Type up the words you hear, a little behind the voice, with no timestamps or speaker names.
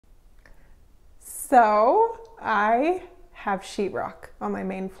So I have sheetrock on my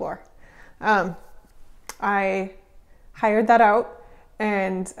main floor. I hired that out,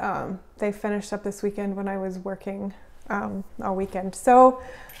 and they finished up this weekend when I was working all weekend. So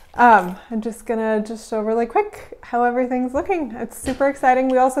I'm just gonna show really quick how everything's looking. It's super exciting.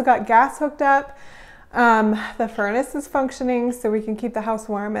 We also got gas hooked up. The furnace is functioning so we can keep the house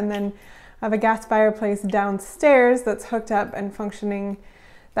warm, and then I have a gas fireplace downstairs that's hooked up and functioning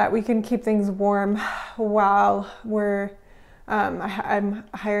that we can keep things warm while we're I'm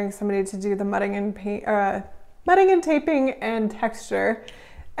hiring somebody to do the mudding and taping and texture,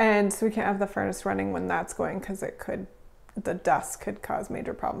 and so we can't have the furnace running when that's going because the dust could cause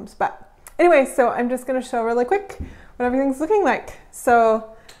major problems. But anyway, so I'm just going to show really quick what everything's looking like.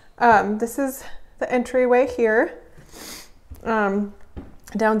 So this is the entryway here.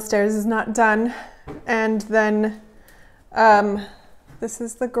 Downstairs is not done, and then this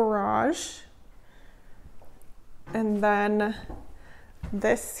is the garage, and then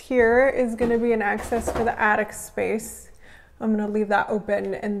this here is going to be an access for the attic space. I'm going to leave that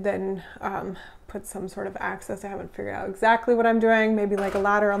open and then put some sort of access. I haven't figured out exactly what I'm doing, maybe like a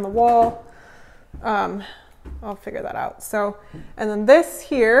ladder on the wall. I'll figure that out. So, and then this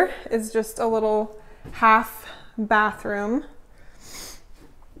here is just a little half bathroom.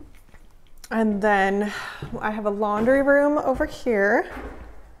 And then I have a laundry room over here.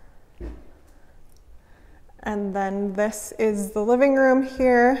 And then this is the living room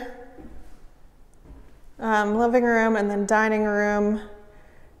here. Living room, and then dining room.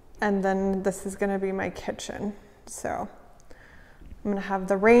 And then this is gonna be my kitchen. So I'm gonna have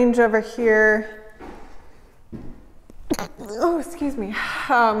the range over here. Oh, excuse me.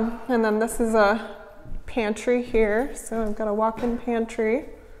 And then this is a pantry here. So I've got a walk-in pantry.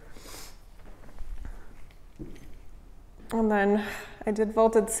 And then I did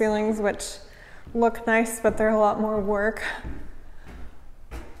vaulted ceilings, which look nice, but they're a lot more work.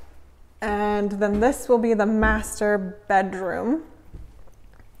 And then this will be the master bedroom.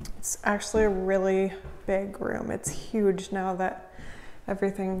 It's actually a really big room. It's huge now that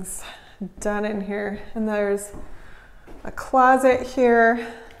everything's done in here. And there's a closet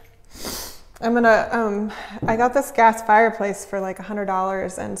here. I got this gas fireplace for like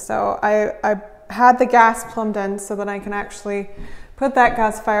 $100, and so I had the gas plumbed in so that I can actually put that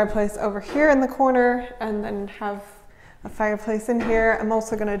gas fireplace over here in the corner and then have a fireplace in here. I'm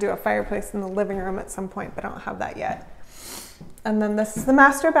also going to do a fireplace in the living room at some point, but I don't have that yet. And then this is the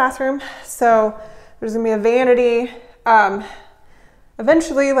master bathroom. So there's going to be a vanity,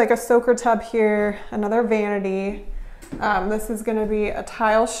 eventually like a soaker tub here, another vanity. This is going to be a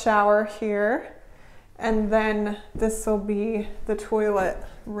tile shower here, and then this will be the toilet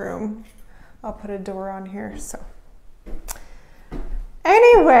room. I'll put a door on here. So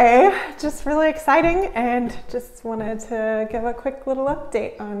anyway, just really exciting, and just wanted to give a quick little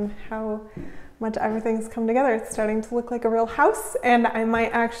update on how much everything's come together. It's starting to look like a real house, and I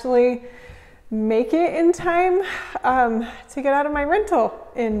might actually make it in time to get out of my rental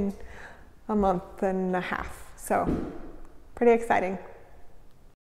in a month and a half. So pretty exciting.